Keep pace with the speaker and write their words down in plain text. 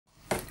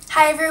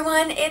Hi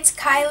everyone, it's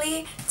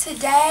Kylie.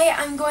 Today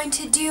I'm going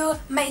to do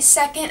my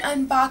second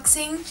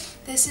unboxing.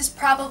 This is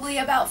probably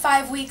about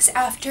 5 weeks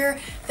after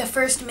the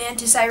first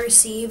mantis I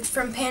received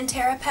from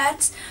Pantera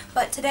Pets.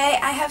 But today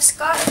I have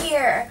Scott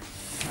here.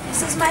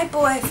 This is my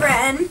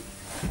boyfriend.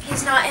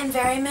 He's not in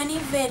very many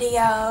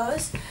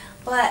videos,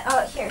 but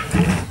here,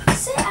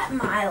 sit at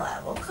my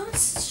level. Come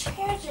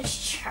share this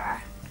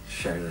chair.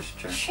 Share this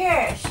chair.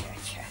 Share.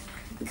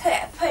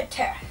 Put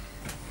her.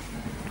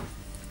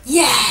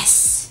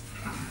 Yes!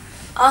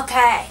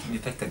 Okay. You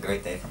picked a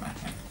great day for my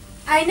hair.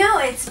 I know,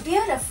 it's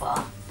beautiful.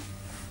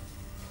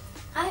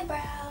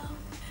 Eyebrow.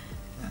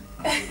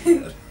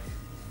 Yeah,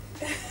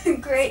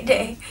 Great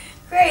day.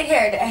 Great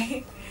hair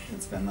day.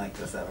 it's been like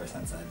this ever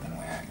since I've been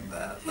wearing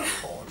the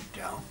whole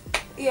gel.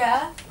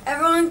 Yeah.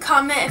 Everyone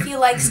comment if you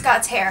like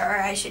Scott's hair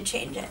or I should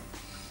change it.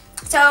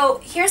 So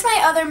here's my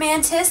other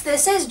mantis.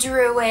 This is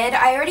Druid.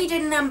 I already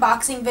did an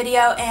unboxing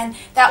video and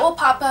that will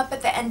pop up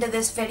at the end of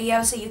this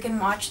video so you can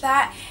watch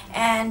that.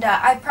 And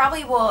I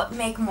probably will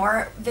make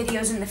more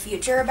videos in the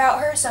future about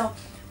her. So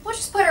we'll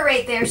just put her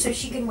right there so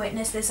she can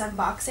witness this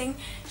unboxing.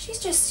 She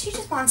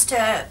just wants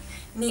to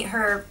meet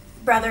her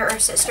brother or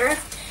sister.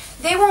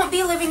 They won't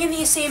be living in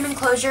the same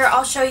enclosure.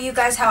 I'll show you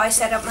guys how I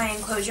set up my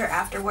enclosure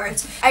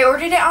afterwards. I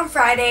ordered it on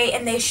Friday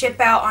and they ship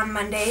out on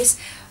Mondays.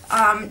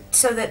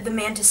 So that the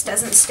mantis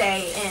doesn't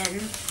stay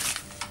in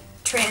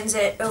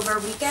transit over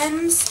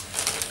weekends.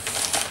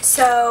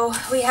 So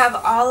we have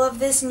all of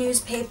this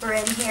newspaper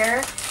in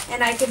here,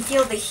 and I can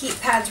feel the heat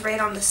pads right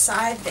on the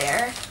side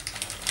there.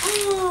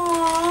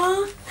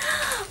 Aww!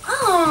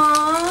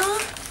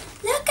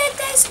 Aww! Look at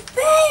this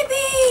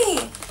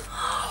baby!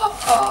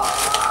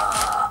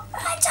 Oh,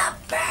 it's a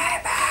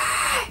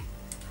baby!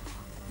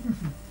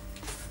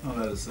 Oh,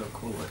 that is so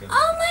cool looking.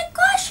 Oh my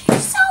gosh,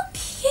 he's so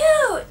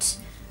cute!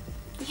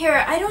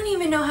 Here, I don't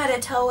even know how to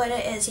tell what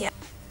it is yet.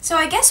 So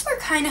I guess we're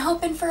kind of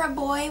hoping for a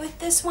boy with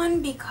this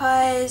one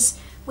because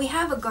we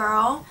have a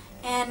girl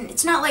and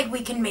it's not like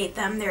we can mate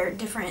them. They're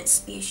different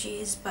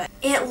species, but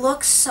it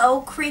looks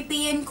so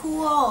creepy and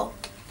cool.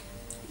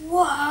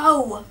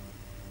 Whoa!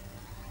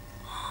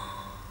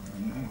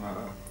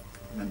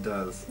 It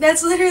does.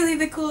 That's literally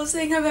the coolest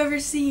thing I've ever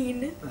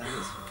seen. That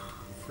is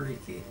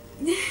freaky.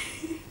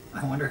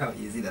 I wonder how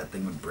easy that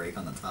thing would break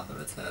on the top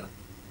of its head.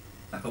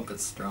 I hope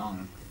it's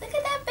strong. Look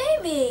at that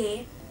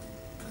baby.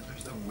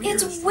 There's the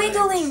weirdest It's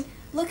wiggling. legs.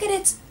 Look at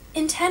its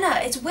antenna.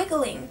 It's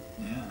wiggling.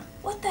 Yeah.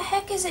 What the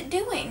heck is it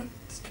doing?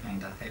 It's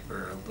trying to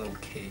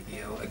hyper-locate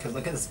you. Because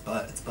look at its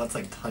butt. Its butt's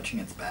like touching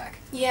its back.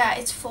 Yeah,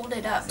 it's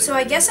folded up. So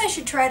I guess I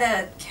should try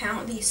to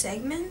count these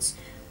segments.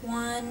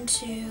 1,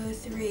 2,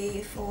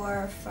 3,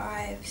 4,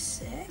 5,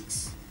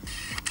 6.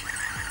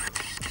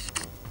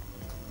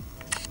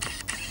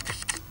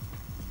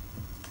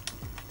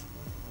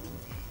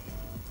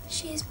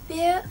 She's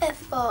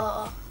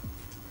beautiful.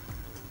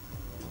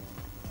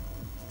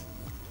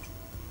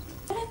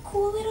 What a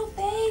cool little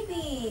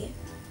baby.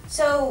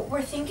 So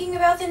we're thinking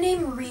about the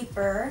name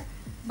Reaper,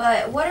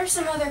 but what are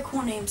some other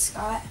cool names,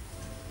 Scott?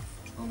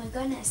 Oh my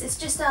goodness, it's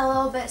just a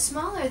little bit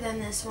smaller than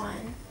this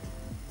one.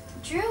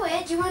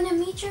 Druid, do you want to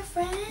meet your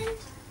friend?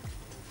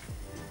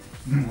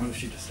 What if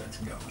she just starts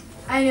going?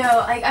 I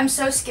know, like I'm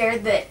so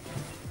scared that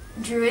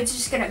Druid's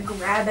just gonna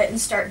grab it and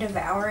start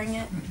devouring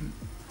it.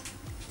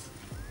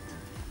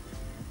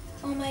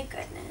 Oh my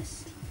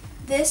goodness.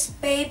 This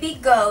baby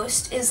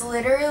ghost is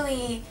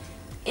literally,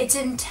 its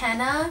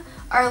antennae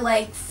are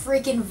like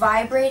freaking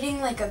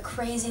vibrating like a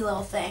crazy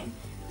little thing.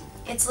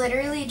 It's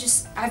literally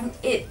just,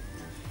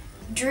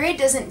 Druid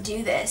doesn't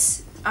do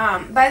this.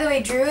 By the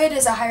way, Druid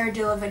is a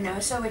Hierodula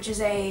venosa, which is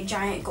a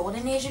giant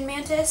golden Asian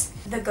mantis.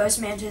 The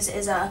ghost mantis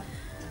is a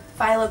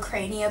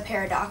Phyllocrania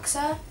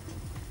paradoxa.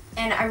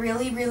 And I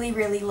really, really,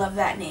 really love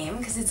that name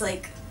because it's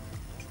like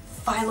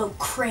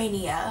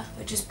Phyllocrania,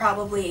 which is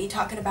probably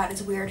talking about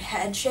its weird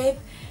head shape,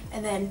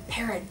 and then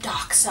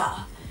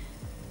Paradoxa.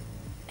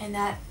 And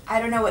that,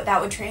 I don't know what that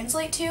would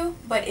translate to,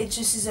 but it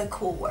just is a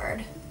cool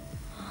word.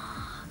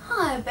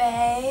 Hi,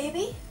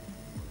 baby.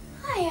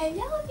 Hi, I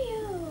love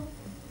you.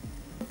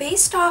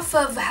 Based off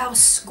of how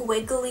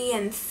squiggly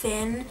and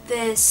thin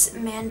this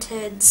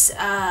mantid's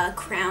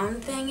crown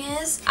thing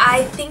is,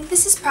 I think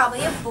this is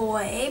probably a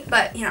boy,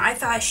 but you know, I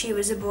thought she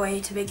was a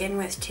boy to begin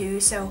with too,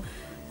 so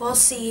we'll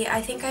see.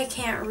 I think I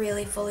can't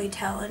really fully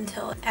tell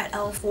until at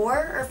L4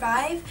 or 5.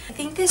 I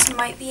think this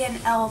might be an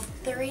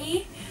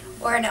L3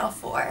 or an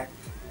L4.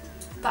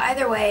 But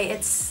either way,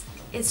 it's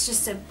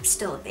just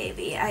still a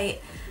baby. I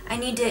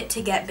need it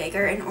to get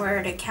bigger in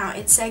order to count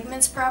its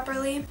segments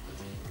properly.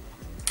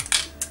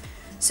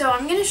 So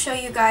I'm going to show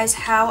you guys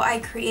how I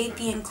create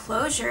the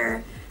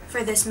enclosure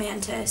for this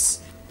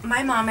mantis.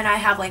 My mom and I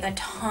have like a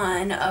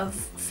ton of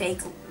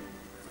fake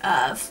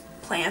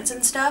plants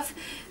and stuff,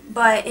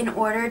 but in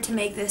order to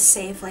make this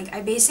safe, like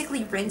I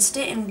basically rinsed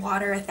it in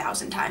water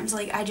 1,000 times.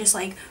 Like I just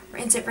like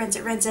rinse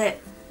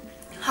it,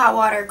 hot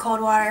water,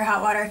 cold water,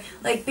 hot water.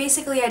 Like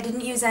basically I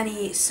didn't use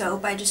any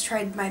soap. I just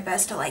tried my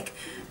best to like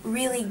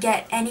really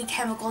get any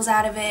chemicals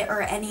out of it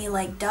or any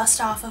like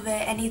dust off of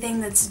it, anything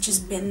that's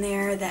just been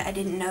there that I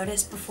didn't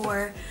notice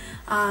before.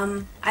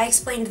 I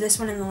explained this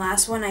one in the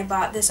last one. I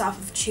bought this off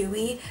of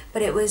Chewy,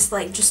 but it was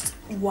like just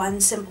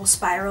one simple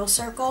spiral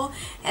circle,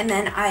 and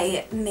then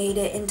I made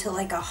it into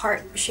like a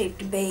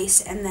heart-shaped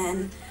base, and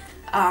then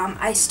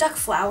I stuck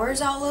flowers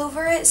all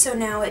over it, so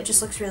now it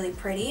just looks really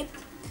pretty.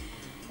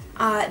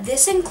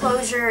 This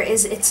enclosure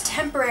it's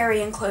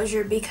temporary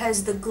enclosure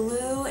because the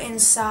glue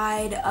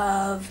inside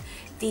of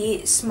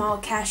the small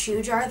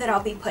cashew jar that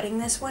I'll be putting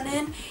this one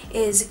in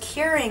is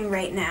curing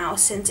right now,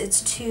 since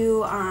it's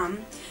too,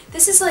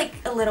 this is like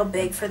a little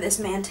big for this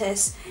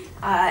mantis,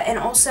 and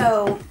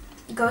also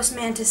ghost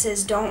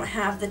mantises don't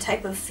have the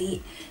type of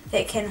feet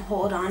that can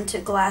hold on to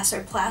glass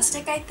or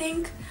plastic, I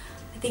think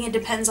it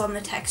depends on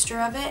the texture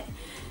of it.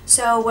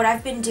 So what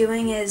I've been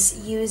doing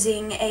is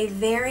using a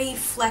very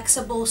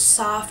flexible,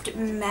 soft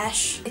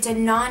mesh. It's a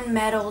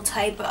non-metal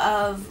type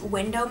of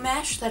window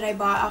mesh that I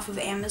bought off of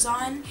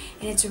Amazon,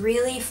 and it's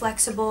really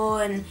flexible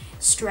and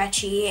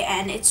stretchy,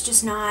 and it's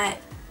just not,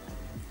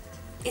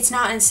 it's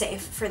not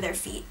unsafe for their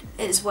feet,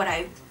 is what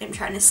I am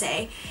trying to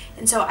say.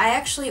 And so I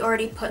actually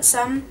already put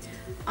some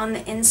on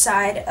the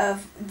inside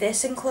of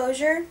this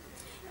enclosure,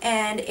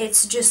 and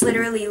it's just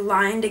literally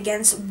lined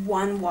against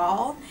one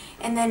wall,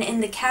 and then in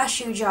the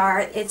cashew jar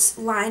it's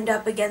lined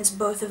up against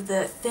both of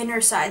the thinner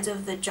sides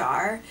of the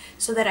jar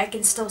so that I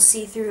can still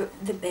see through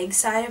the big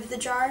side of the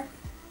jar.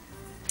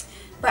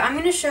 But I'm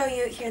going to show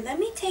you here. Let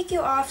me take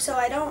you off so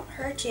I don't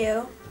hurt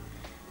you.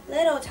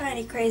 Little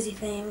tiny crazy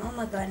thing. Oh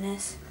my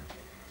goodness,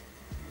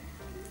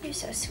 you're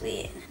so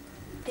sweet.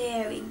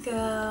 There we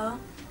go.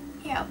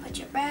 Here, I'll put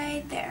you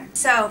right there.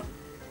 So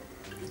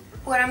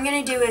what I'm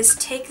going to do is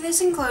take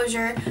this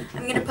enclosure,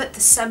 I'm going to put the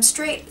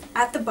substrate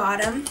at the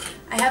bottom.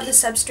 I have the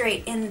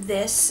substrate in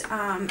this,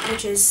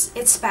 which is,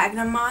 it's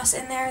sphagnum moss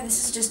in there.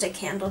 This is just a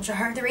candle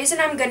jar. The reason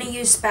I'm going to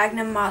use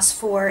sphagnum moss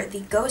for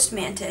the ghost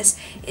mantis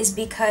is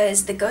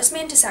because the ghost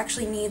mantis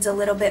actually needs a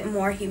little bit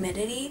more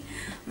humidity.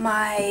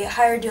 My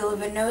Hierodula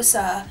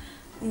venosa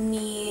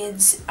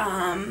needs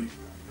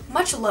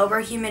much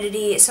lower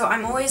humidity, so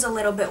I'm always a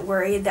little bit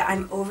worried that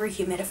I'm over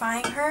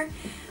humidifying her.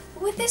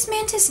 With this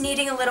mantis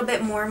needing a little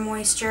bit more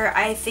moisture,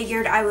 I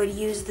figured I would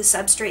use the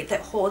substrate that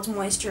holds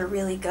moisture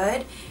really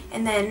good.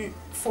 And then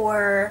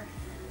for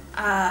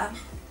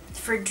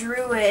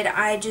Druid,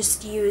 I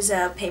just use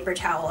a paper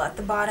towel at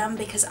the bottom,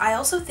 because I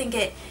also think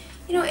it,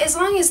 you know, as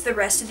long as the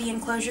rest of the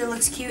enclosure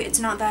looks cute, it's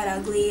not that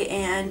ugly,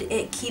 and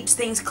it keeps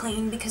things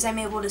clean because I'm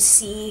able to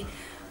see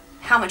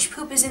how much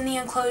poop is in the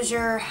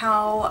enclosure,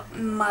 how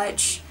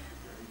much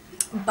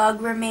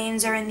bug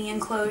remains are in the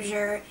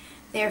enclosure.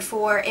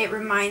 Therefore, it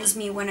reminds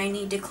me when I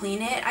need to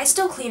clean it. I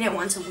still clean it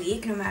once a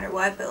week, no matter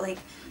what, but like,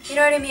 you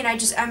know what I mean?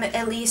 I'm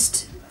at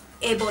least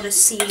able to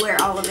see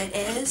where all of it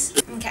is.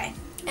 Okay.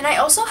 And I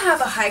also have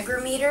a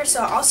hygrometer,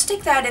 so I'll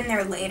stick that in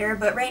there later,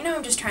 but right now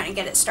I'm just trying to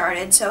get it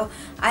started. So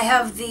I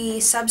have the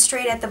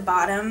substrate at the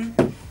bottom,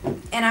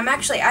 and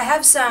I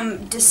have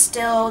some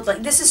distilled,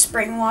 like this is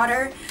spring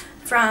water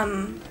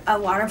from a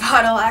water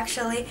bottle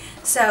actually.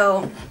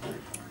 So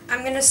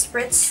I'm gonna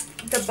spritz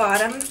the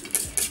bottom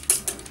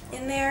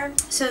in there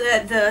so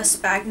that the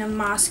sphagnum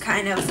moss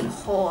kind of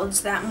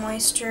holds that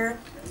moisture.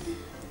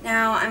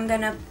 Now I'm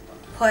gonna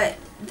put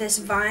this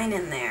vine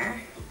in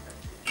there,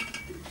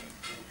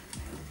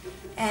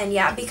 and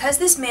yeah, because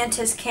this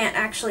mantis can't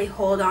actually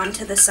hold on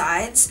to the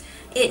sides,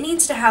 it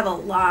needs to have a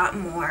lot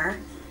more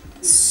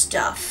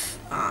stuff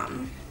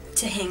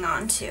to hang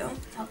on to.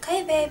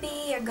 Okay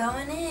baby, you're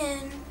going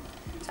in.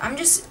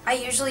 So I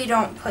usually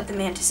don't put the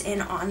mantis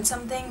in on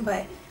something,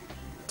 but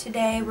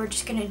today we're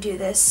just gonna do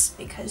this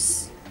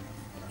because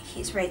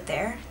he's right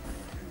there.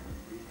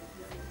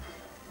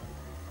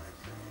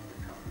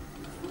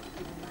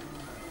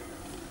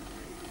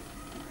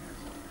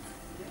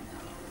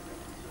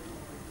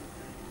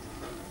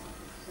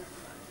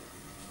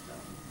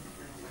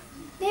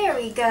 There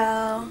we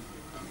go.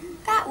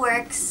 That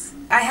works.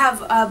 I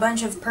have a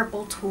bunch of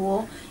purple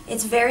tulle.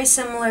 It's very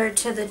similar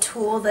to the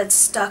tulle that's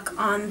stuck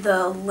on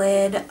the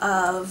lid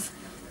of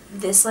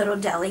this little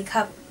deli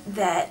cup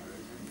that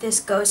this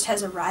ghost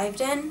has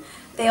arrived in.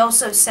 They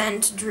also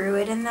sent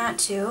Druid in that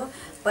too,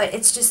 but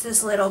it's just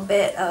this little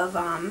bit of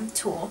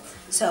tulle.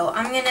 So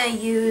I'm gonna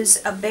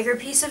use a bigger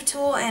piece of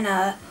tulle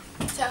and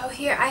so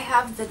here I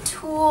have the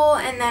tulle,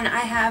 and then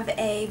I have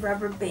a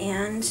rubber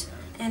band,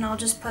 and I'll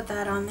just put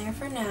that on there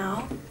for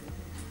now.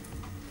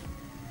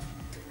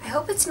 I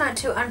hope it's not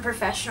too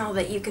unprofessional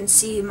that you can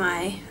see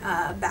my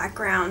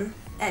background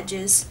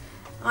edges.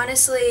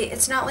 Honestly,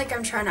 it's not like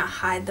I'm trying to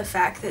hide the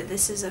fact that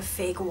this is a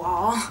fake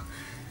wall.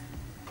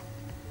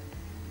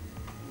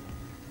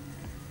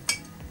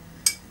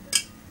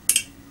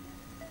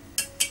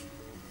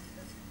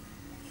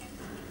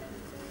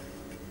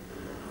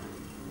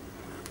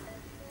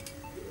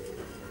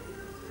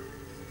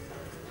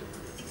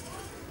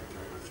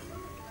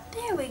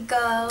 There we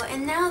go,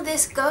 and now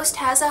this ghost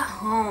has a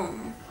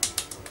home.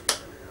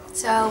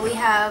 So we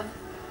have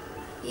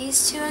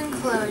these two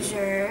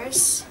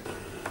enclosures.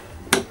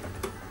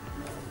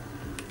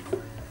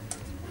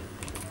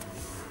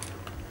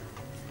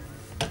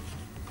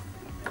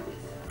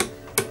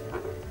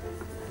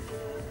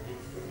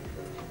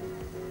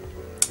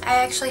 I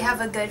actually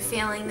have a good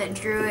feeling that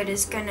Druid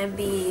is gonna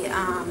be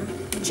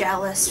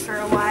jealous for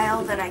a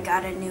while that I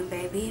got a new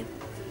baby.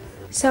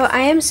 So I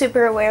am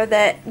super aware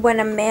that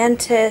when a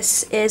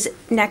mantis is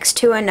next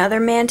to another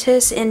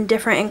mantis in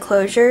different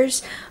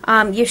enclosures,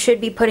 you should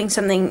be putting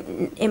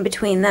something in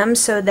between them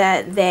so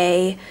that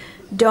they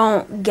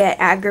don't get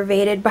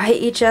aggravated by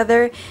each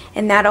other,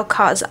 and that'll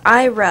cause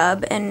eye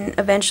rub, and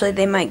eventually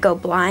they might go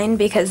blind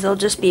because they'll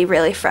just be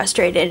really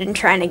frustrated and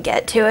trying to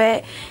get to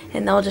it,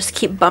 and they'll just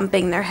keep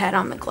bumping their head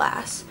on the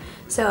glass.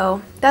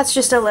 So that's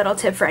just a little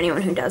tip for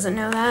anyone who doesn't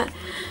know that.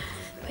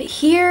 But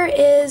here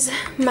is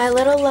my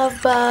little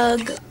love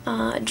bug,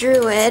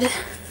 Druid.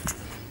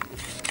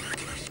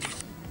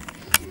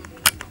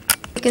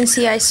 You can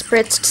see I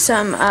spritzed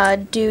some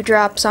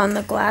dewdrops on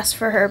the glass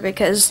for her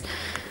because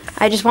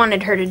I just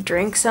wanted her to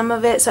drink some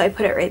of it, so I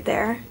put it right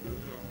there.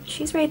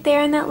 She's right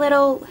there in that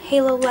little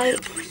halo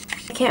light.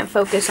 I can't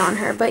focus on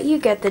her, but you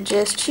get the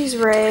gist. She's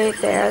right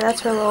there.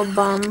 That's her little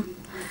bum.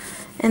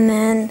 And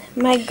then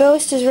my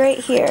ghost is right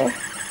here.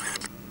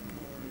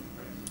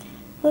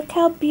 Look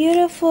how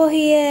beautiful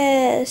he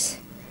is.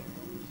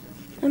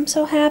 I'm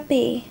so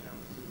happy.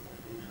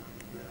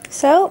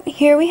 So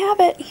here we have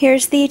it.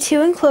 Here's the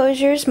two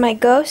enclosures, my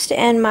ghost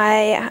and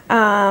my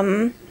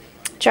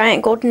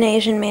giant golden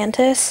Asian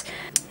mantis.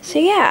 So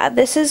yeah,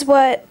 this is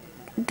what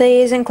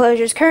these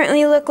enclosures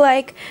currently look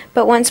like,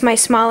 but once my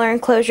smaller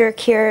enclosure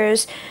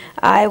cures,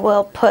 I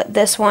will put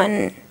this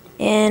one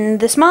in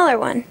the smaller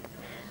one.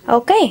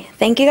 Okay,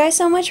 thank you guys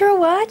so much for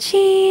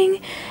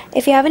watching.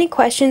 If you have any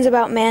questions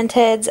about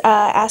mantids,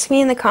 ask me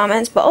in the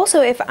comments, but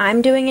also if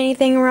I'm doing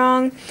anything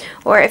wrong,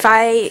 or if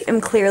I am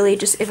clearly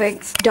if I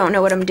don't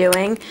know what I'm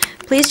doing,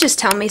 please just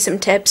tell me some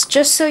tips,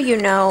 just so you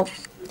know.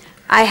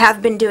 I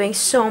have been doing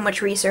so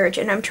much research,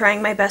 and I'm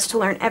trying my best to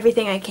learn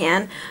everything I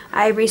can.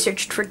 I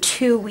researched for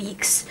 2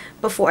 weeks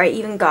before I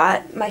even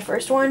got my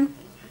first one.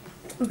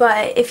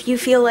 But if you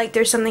feel like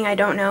there's something I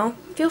don't know,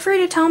 feel free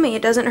to tell me.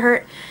 It doesn't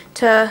hurt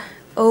to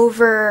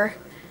over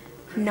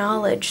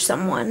knowledge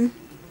someone,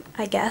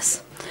 I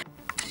guess.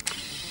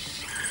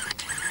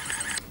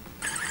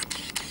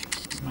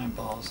 My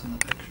balls in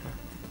the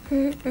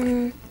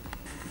picture.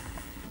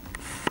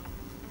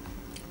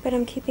 But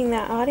I'm keeping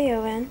that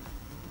audio in.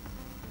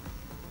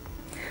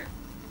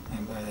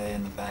 Maybe are they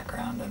in the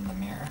background in the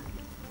mirror?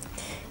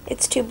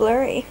 It's too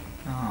blurry.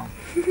 Oh.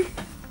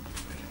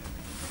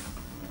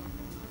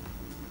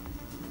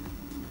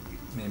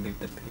 Maybe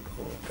the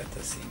people will get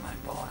to see my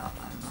ball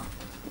outline though.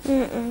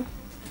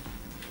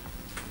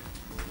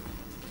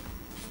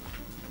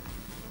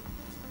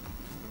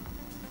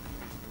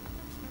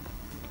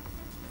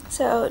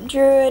 So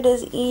Druid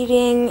is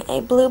eating a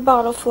blue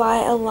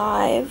bottlefly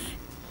alive,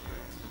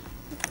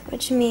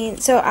 which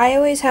means, so I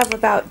always have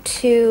about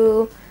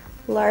 2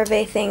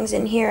 larvae things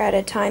in here at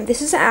a time.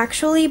 This is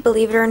actually,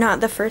 believe it or not,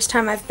 the first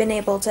time I've been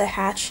able to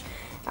hatch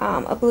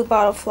a blue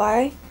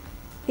bottlefly,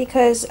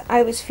 because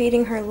I was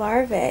feeding her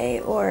larvae,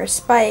 or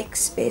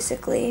spikes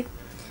basically,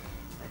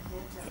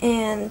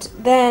 and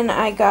then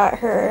I got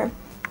her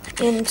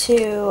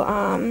into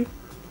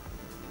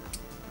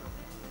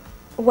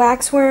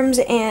waxworms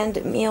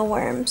and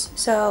mealworms.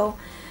 So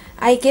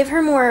I give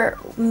her more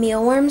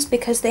mealworms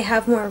because they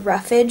have more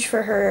roughage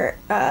for her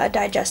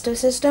digestive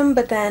system,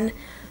 but then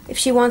if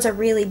she wants a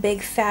really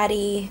big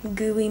fatty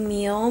gooey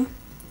meal,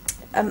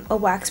 a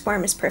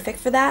waxworm is perfect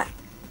for that.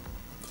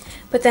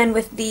 But then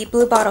with the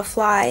blue bottle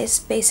flies,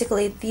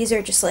 basically these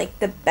are just like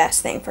the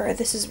best thing for her.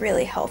 This is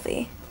really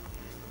healthy.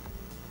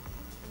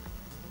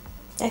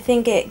 I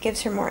think it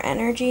gives her more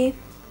energy,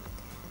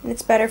 and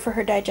it's better for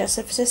her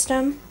digestive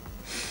system.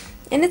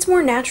 And it's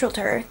more natural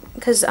to her,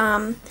 because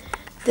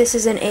this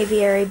is an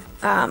aviary,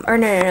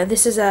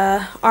 this is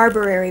a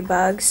arborary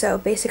bug, so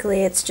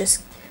basically it's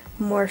just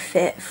more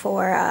fit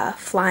for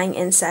flying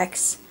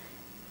insects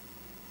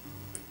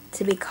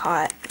to be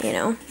caught, you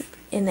know,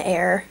 in the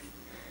air,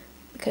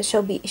 because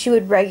she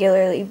would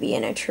regularly be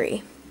in a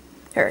tree,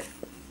 or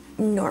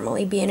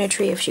normally be in a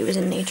tree if she was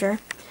in nature.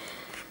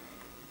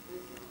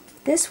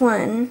 This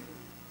one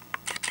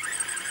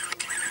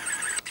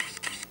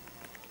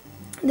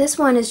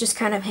is just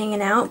kind of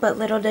hanging out, but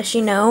little does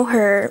she know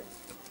her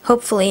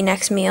hopefully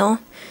next meal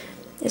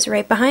is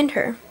right behind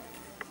her.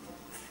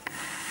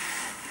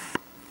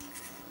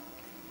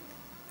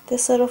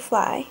 This little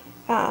fly,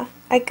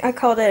 I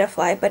called it a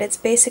fly, but it's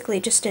basically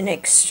just an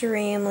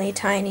extremely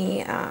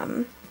tiny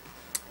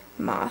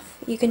moth.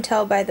 You can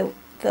tell by the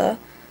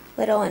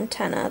little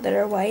antennae that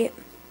are white.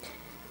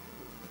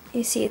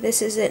 You see,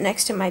 this is it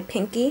next to my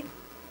pinky.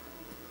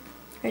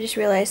 I just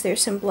realized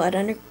there's some blood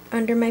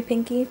under my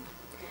pinky.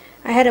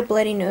 I had a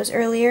bloody nose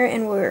earlier,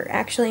 and we're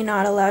actually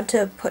not allowed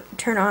to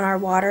turn on our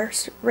water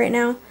right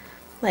now,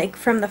 like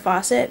from the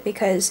faucet,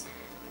 because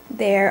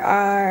there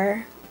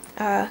are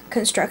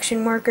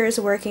construction workers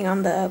working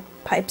on the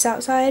pipes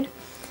outside.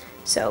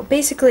 So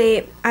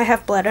basically, I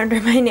have blood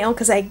under my nail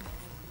because I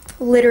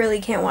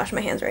literally can't wash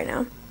my hands right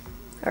now,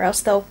 or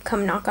else they'll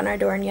come knock on our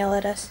door and yell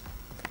at us.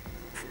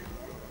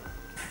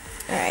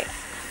 Alright.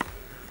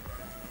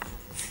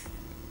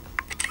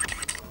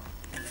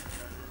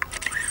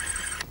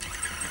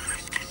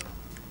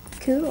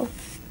 Cool.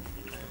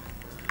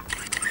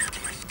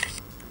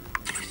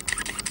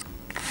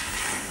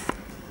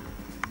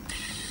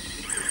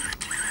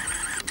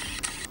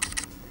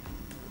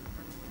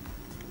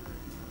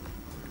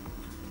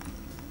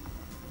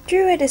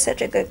 Druid is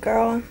such a good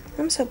girl.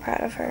 I'm so proud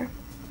of her.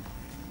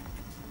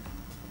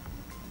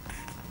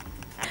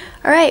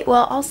 Alright,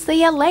 well, I'll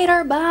see ya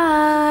later.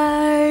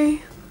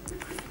 Bye!